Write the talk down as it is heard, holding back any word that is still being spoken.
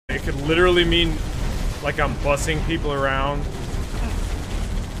It could literally mean like I'm bussing people around.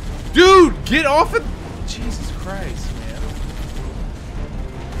 Dude, get off of... Jesus Christ, man.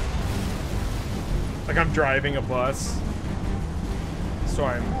 Like I'm driving a bus. So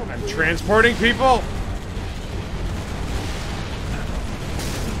I'm transporting people?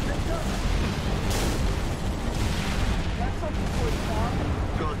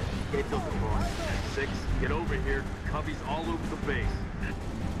 Good. Get to the phone. 6, get over here. Cubbies all over the base.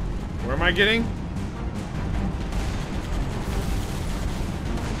 Where am I getting?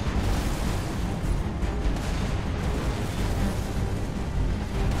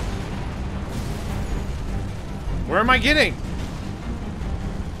 Where am I getting?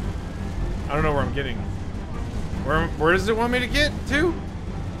 I don't know where I'm getting. Where does it want me to get to?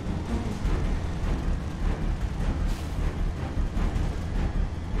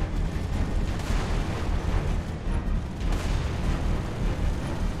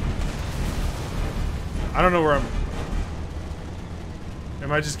 I don't know where I'm...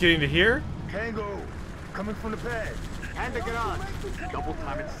 Am I just getting to here? Tango, coming from the pad. Hand the garage. Double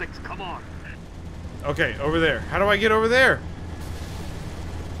time at 6, come on. Okay, over there. How do I get over there?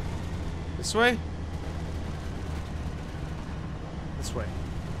 This way? This way.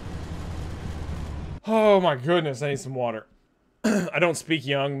 Oh my goodness, I need some water. I don't speak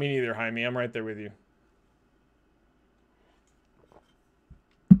young, me neither, Jaime. I'm right there with you.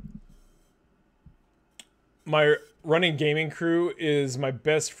 My running gaming crew is my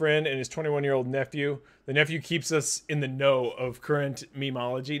best friend and his 21-year-old nephew. The nephew keeps us in the know of current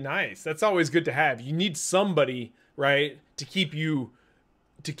memeology. Nice. That's always good to have. You need somebody, right, to keep you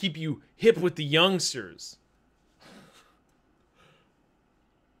hip with the youngsters.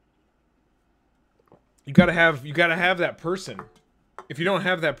 You gotta have that person. If you don't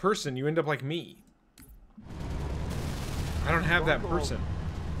have that person, you end up like me. I don't have that person.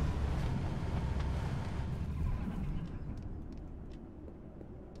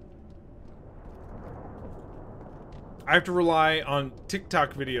 I have to rely on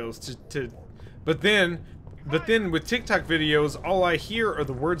TikTok videos but then with TikTok videos, all I hear are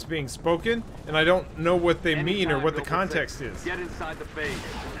the words being spoken, and I don't know what they mean or what the context is. Get inside the base.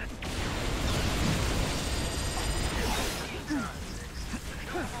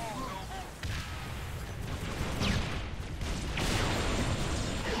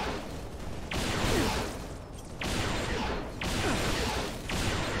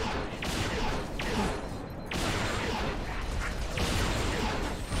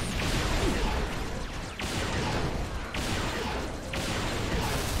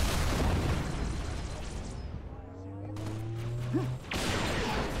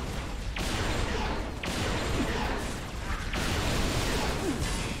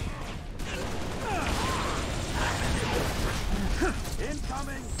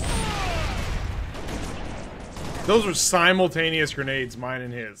 Those were simultaneous grenades, mine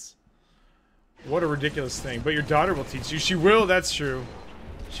and his. What a ridiculous thing. But your daughter will teach you. She will, that's true.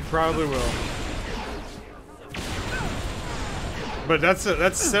 She probably will. But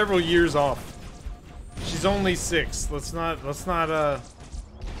that's several years off. She's only 6. Let's not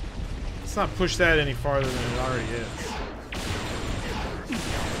push that any farther than it already is.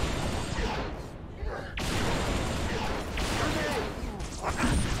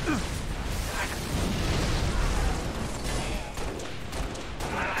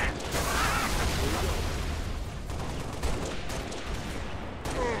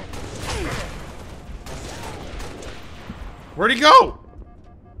 Where'd he go?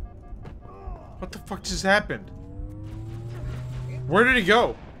 What the fuck just happened? Where did he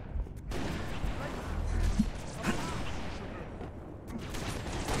go?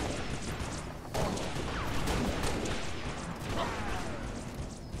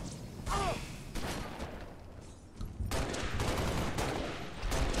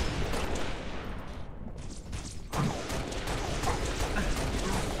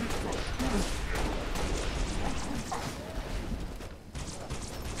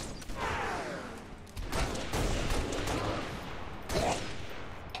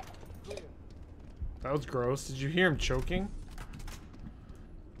 That was gross. Did you hear him choking?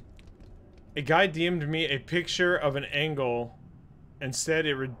 A guy DM'd me a picture of an angle and said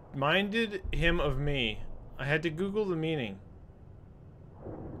it reminded him of me. I had to Google the meaning.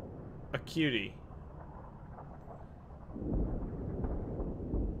 A cutie.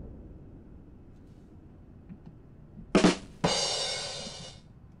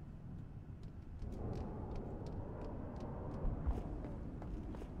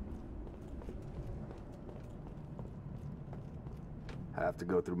 Have to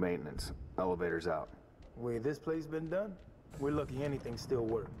go through maintenance. Elevator's out. Wait, this place been done? We're lucky anything still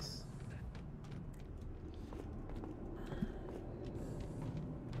works.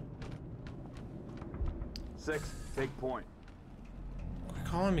 Six, take point. Quit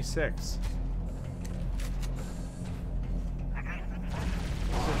calling me 6.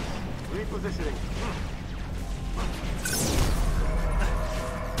 Repositioning.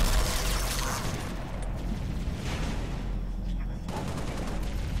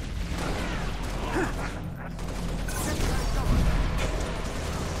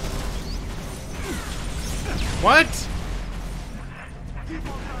 What?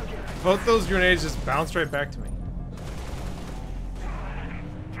 Both those grenades just bounced right back to me.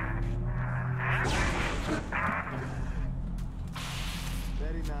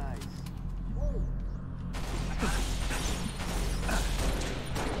 Very nice.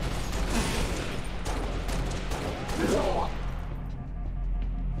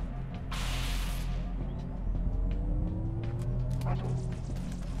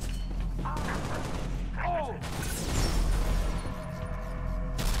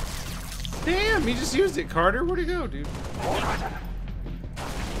 Damn, he just used it, Carter. Where'd he go, dude?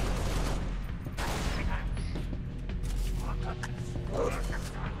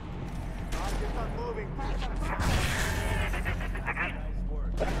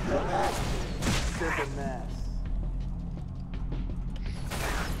 Simple mass.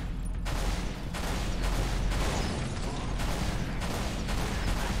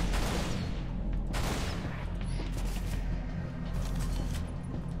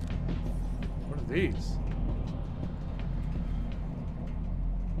 What are these?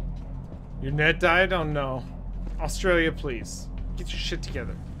 Your net died? Oh no. Australia, please. Get your shit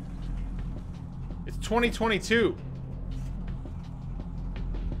together. It's 2022.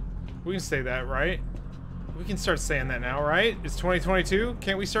 We can say that, right? We can start saying that now, right? It's 2022?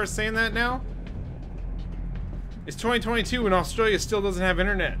 Can't we start saying that now? It's 2022 and Australia still doesn't have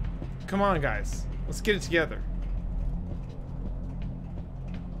internet. Come on, guys. Let's get it together.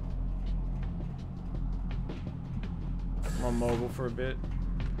 I'm on mobile for a bit.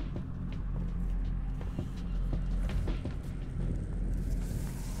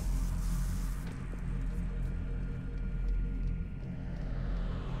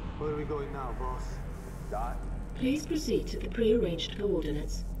 Where are we going now, boss? Dot. Please proceed to the pre-arranged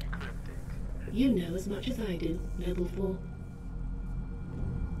coordinates. You know as much as I do, Level 4.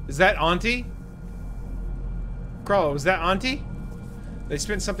 Is that Auntie? Crawlo, is that Auntie? They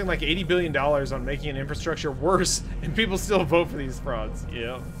spent something like $80 billion on making an infrastructure worse, and people still vote for these frauds.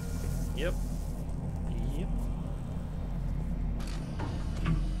 Yep. Yep. Yep.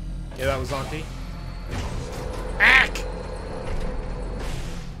 Yeah, that was Auntie. Ack!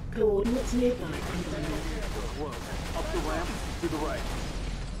 Coordinates nearby. Close. Up the ramp, to the right.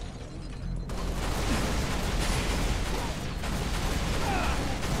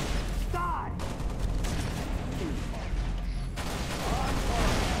 Die!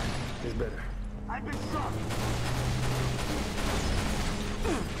 It's better. I've been shot!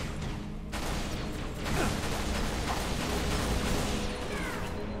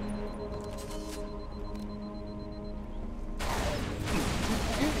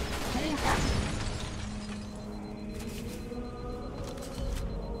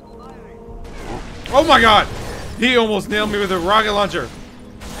 Oh my god! He almost nailed me with a rocket launcher.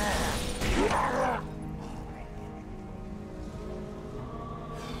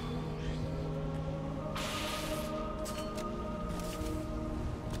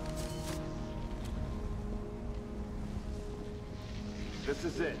 This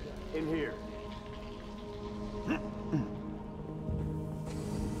is it. In here.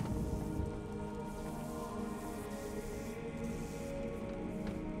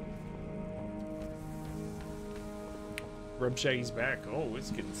 Rub Shaggy's back. Oh, it's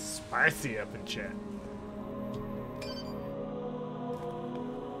getting spicy up in chat.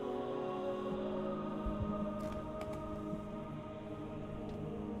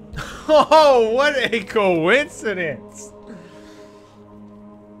 Oh, what a coincidence!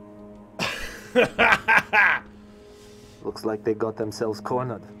 Looks like they got themselves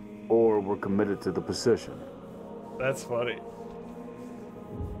cornered. Or we're committed to the position. That's funny.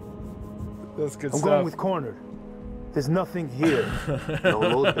 That's good I'm stuff. going with cornered. There's nothing here. No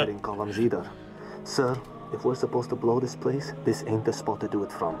load bedding columns either. Sir, if we're supposed to blow this place, this ain't the spot to do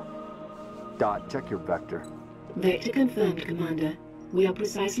it from. Dot, check your vector. Vector confirmed, Commander. We are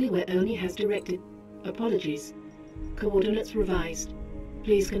precisely where Oni has directed. Apologies. Coordinates revised.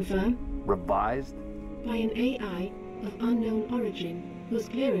 Please confirm? Revised? By an AI of unknown origin, whose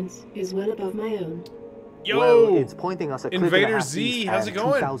clearance is well above my own. Yo! Well, it's pointing us a click Invader and a half Z, east how's it and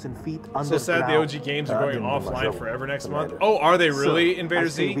going? 2,000 feet So sad the underground. OG games are going offline forever next month. Commander. Oh, are they really, Sir, Invader I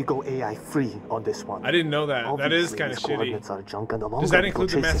say Z? we go AI free on this one. I didn't know that. That is Obviously, kind of these shitty. coordinates are junk, and the longer Does that we go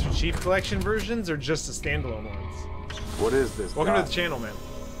include the chasing- Master Chief Collection versions or just the standalone ones? What is this? Welcome to Doc? the channel, man.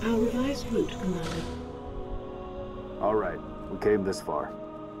 Our revised route, Commander. All right, we came this far.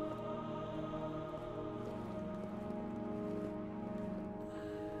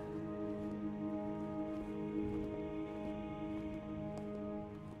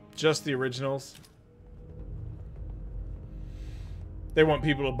 Just the originals. They want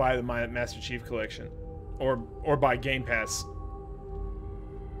people to buy the Master Chief Collection, or buy Game Pass.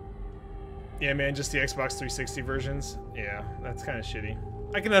 Yeah, man, just the Xbox 360 versions. Yeah, that's kind of shitty.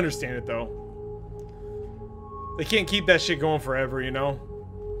 I can understand it though. They can't keep that shit going forever, you know.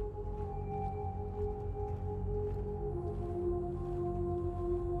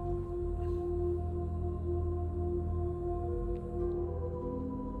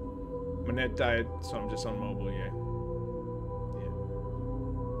 My net died, so I'm just on mobile, yeah.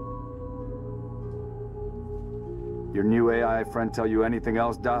 Your new AI friend tell you anything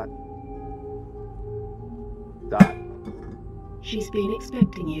else, Dot? Dot. She's been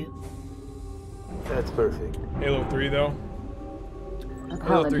expecting you. That's perfect. Halo 3 though.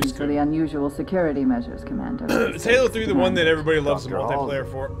 Apologies 3's for good. the unusual security measures, Commander. Is Halo 3 the one that everybody loves the Dr. multiplayer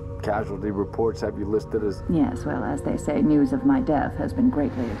Halsey. for? Casualty reports have you listed as... Yes, well, as they say, news of my death has been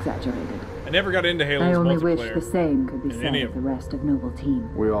greatly exaggerated. I never got into I Halo's only wish multiplayer. the same could be in said any of of the rest of Noble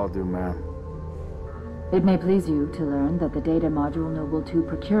Team. We all do, ma'am. It may please you to learn that the data module Noble 2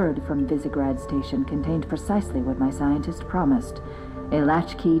 procured from Visegrad Station contained precisely what my scientist promised. A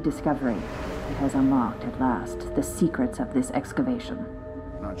latchkey discovery. It has unlocked, at last, the secrets of this excavation.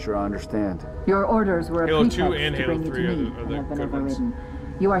 Not sure I understand. Your orders were a Halo 2 pretext and to Halo bring you 3 to are me, the and have been good ones. overridden.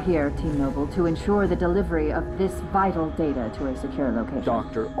 You are here, Team Noble, to ensure the delivery of this vital data to a secure location.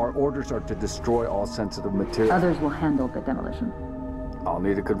 Doctor, our orders are to destroy all sensitive material. Others will handle the demolition. I'll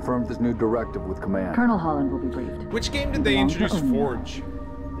need to confirm this new directive with command. Colonel Holland will be briefed. Which game did they Belong to introduce O'Neill. Forge?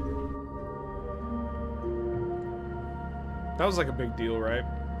 That was like a big deal, right?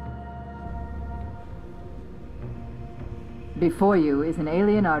 Before you is an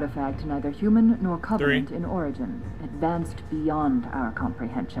alien artifact, neither human nor covenant in origin, advanced beyond our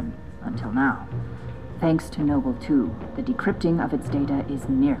comprehension, until now. Thanks to Noble 2, the decrypting of its data is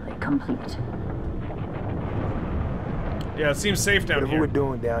nearly complete. Yeah, it seems safe down Whatever we're here.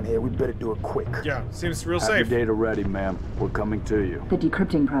 doing down here, we better do it quick. Yeah, seems real Have your safe. data ready, ma'am. We're coming to you. The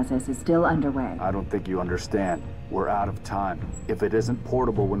decrypting process is still underway. I don't think you understand. We're out of time. If it isn't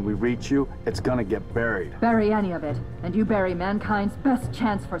portable when we reach you, it's gonna get buried. Bury any of it, and you bury mankind's best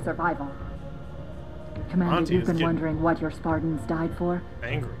chance for survival. Commander, Auntie you've is been getting- wondering what your Spartans died for?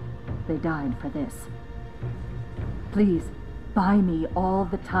 Angry. They died for this. Please, buy me all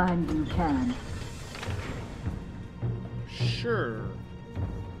the time you can. Sure.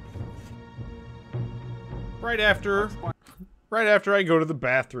 Right after I go to the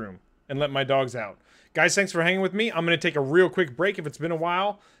bathroom and let my dogs out. Guys, thanks for hanging with me. I'm going to take a real quick break. If it's been a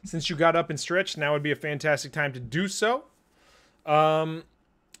while since you got up and stretched, now would be a fantastic time to do so.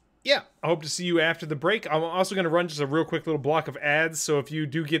 Yeah, I hope to see you after the break. I'm also going to run just a real quick little block of ads. So if you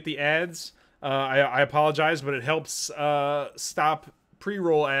do get the ads, I apologize, but it helps stop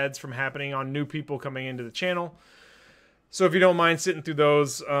pre-roll ads from happening on new people coming into the channel. So if you don't mind sitting through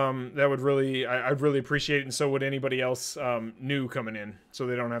those, that would really, I'd really appreciate it, and so would anybody else new coming in, so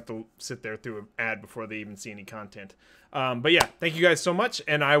they don't have to sit there through an ad before they even see any content. But yeah, thank you guys so much,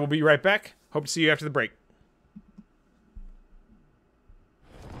 and I will be right back. Hope to see you after the break.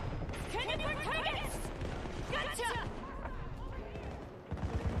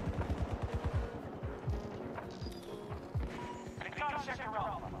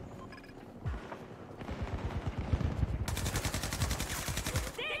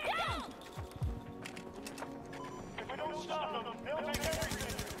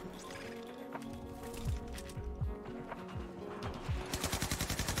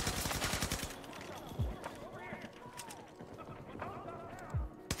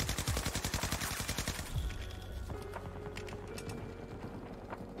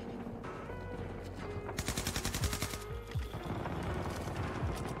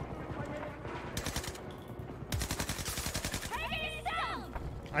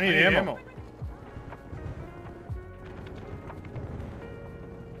 I need ammo.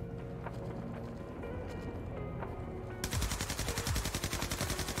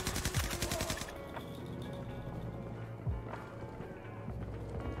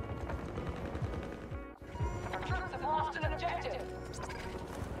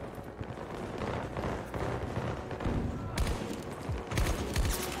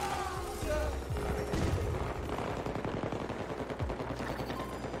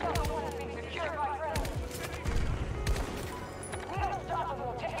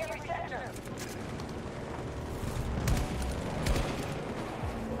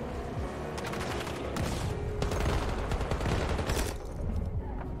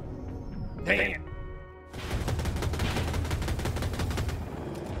 Dang it.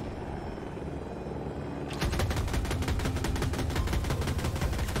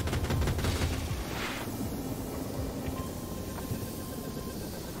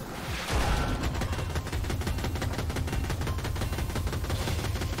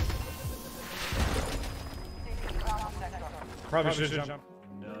 Probably should jump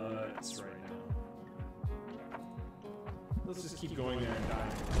nuts right now. Let's just keep going there and die.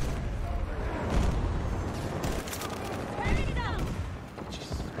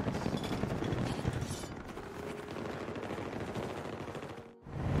 Jesus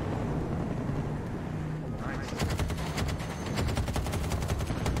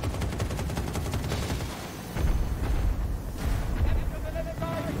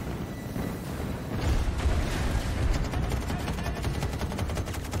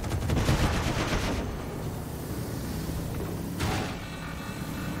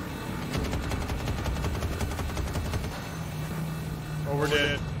we're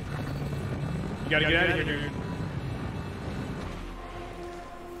dead. You gotta get out of here, dude.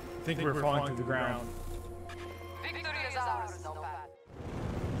 I think we're falling through the ground. Victory is ours, Nomad.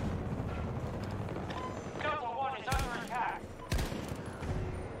 Delta 1 is under attack.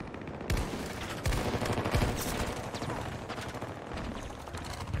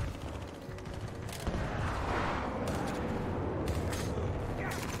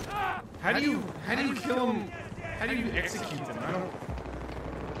 How do you kill them? How do you execute them? I don't.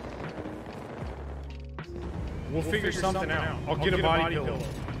 We'll figure something out. I'll get a body pillow.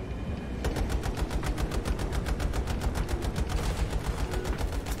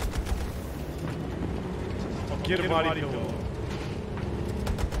 I'll get a body pillow.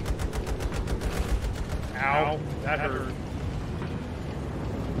 Ow, that hurt.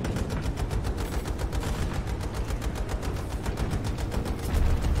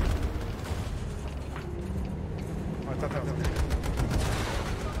 I thought that was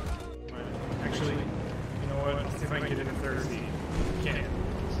actually, you know what? Let's see if I can get it in third seat. Can't.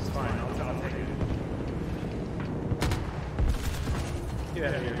 It's fine. I'll take it. Get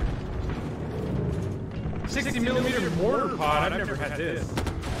out of here. 60mm mortar pod. I've never had this.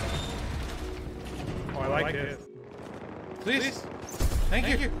 Oh, I like this. Please. Thank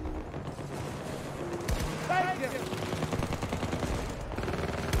you. Thank you.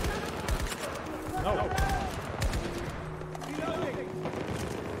 No.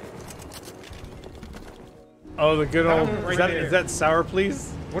 Oh, the good old. Is that sour,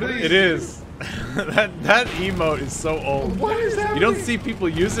 please? What are these? It is. that emote is so old. What is that? You don't see people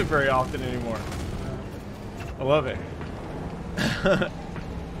use it very often anymore. I love it.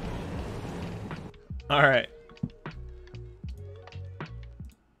 All right.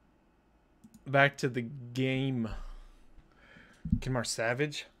 Back to the game. Kinmar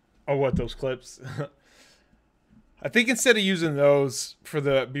Savage. Oh, what, those clips? I think instead of using those for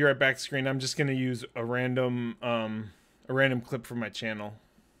the be right back screen, I'm just gonna use a random clip from my channel.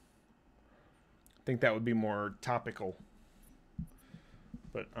 I think that would be more topical.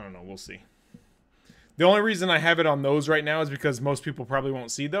 But I don't know, we'll see. The only reason I have it on those right now is because most people probably won't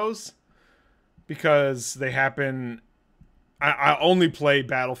see those. Because they happen... I only play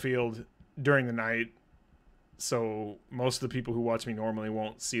Battlefield during the night. So most of the people who watch me normally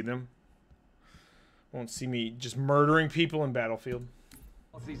won't see them. Won't see me just murdering people in Battlefield.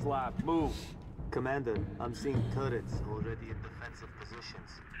 These lab, move. Commander, I'm seeing turrets already in defensive positions.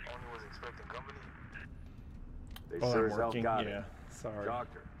 Only was expecting company. They Oh, sure I'm as hell working. got Yeah, it. sorry.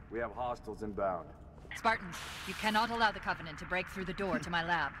 Doctor, we have hostiles inbound. Spartans, you cannot allow the Covenant to break through the door to my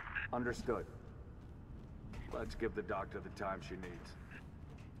lab. Understood. Let's give the doctor the time she needs.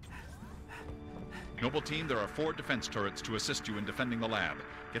 Noble team, there are 4 defense turrets to assist you in defending the lab.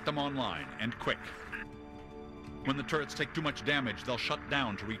 Get them online, and quick. When the turrets take too much damage, they'll shut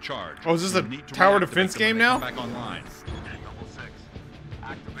down to recharge. Oh, is this You'll a need to tower reactivate defense them game when they now? come back online. Double 6.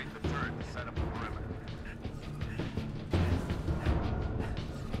 Activate the turret to set up a perimeter.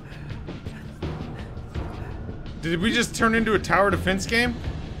 Did we just turn into a tower defense game?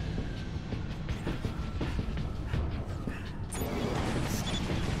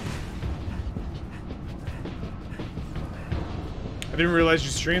 I didn't realize you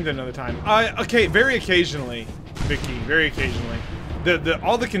streamed another time. Okay, very occasionally, Vicky, very occasionally.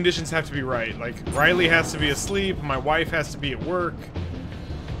 All the conditions have to be right. Like, Riley has to be asleep, my wife has to be at work.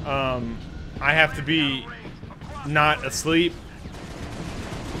 I have to be not asleep.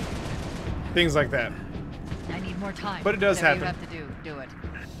 Things like that. I need more time. But it does Whatever happen. you have to do it.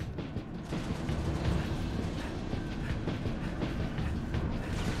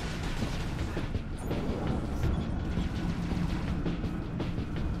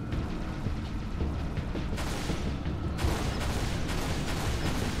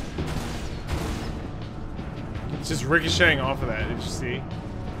 just ricocheting off of that. Did you see?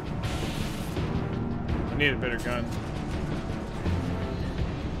 I need a better gun.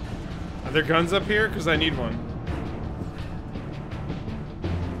 Are there guns up here? Because I need one.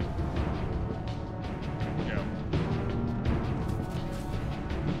 Yeah.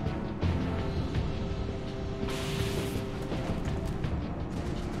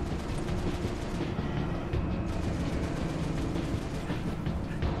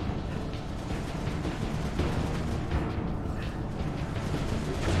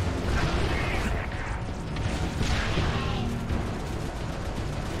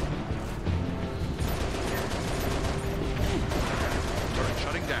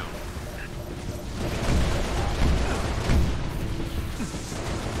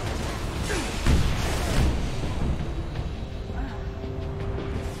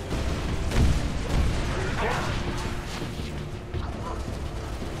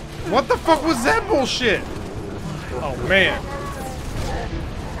 What the fuck was that bullshit? Oh man.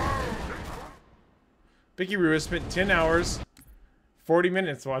 Vicky Rua spent 10 hours, 40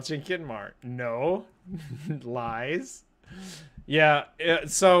 minutes watching Kinmar. No. Lies. Yeah,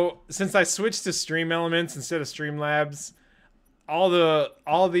 so since I switched to Stream Elements instead of Streamlabs, all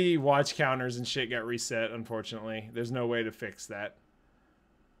the watch counters and shit got reset, unfortunately. There's no way to fix that.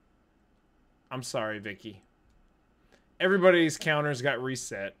 I'm sorry, Vicky. Everybody's counters got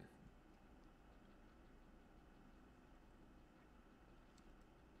reset.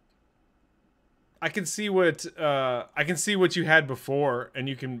 I can see what you had before, and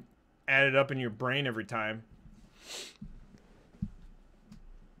you can add it up in your brain every time.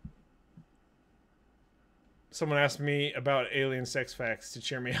 Someone asked me about alien sex facts to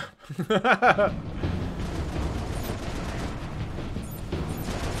cheer me up.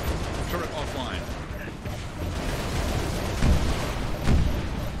 Turret offline.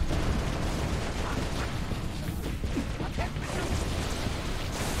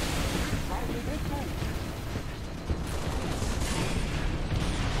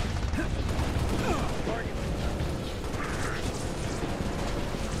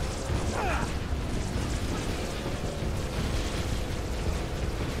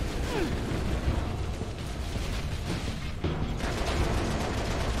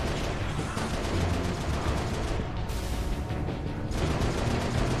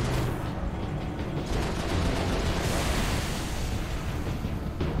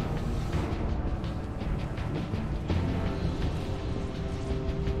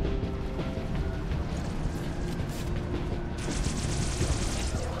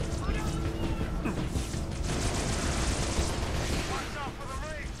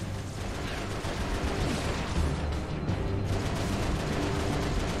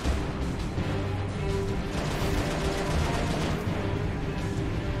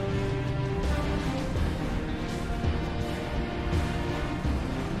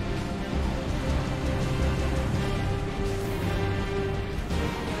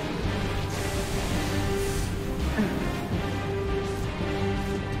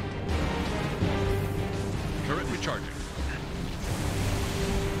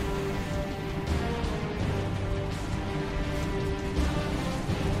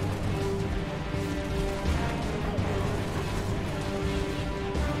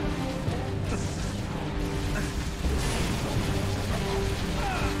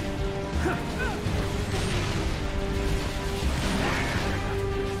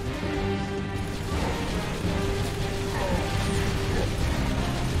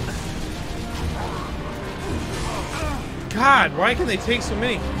 God, why can they take so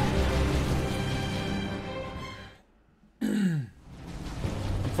many?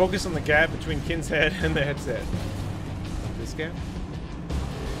 Focus on the gap between Kin's head and the headset. This gap?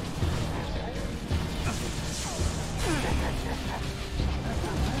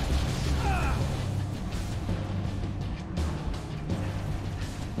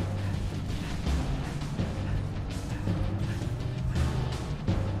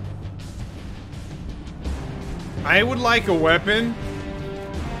 I would like a weapon.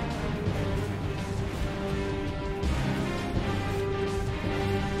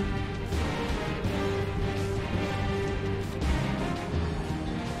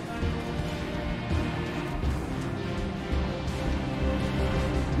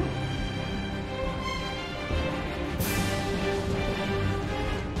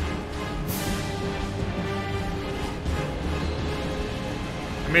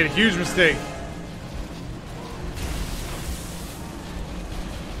 I made a huge mistake.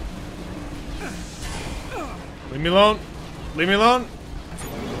 Leave me alone. Leave me alone.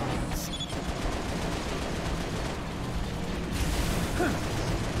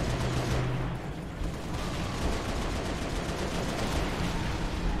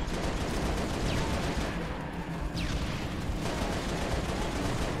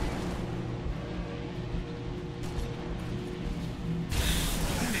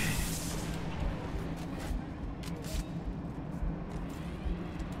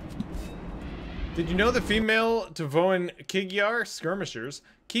 Did you know the female Tavoan Kigyar skirmishers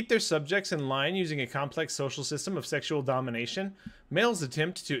keep their subjects in line using a complex social system of sexual domination? Males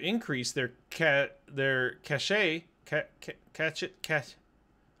attempt to increase their cachet. I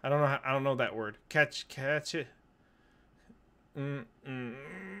don't know that word. Catch it.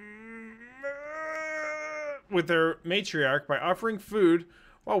 With their matriarch by offering food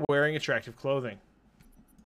while wearing attractive clothing.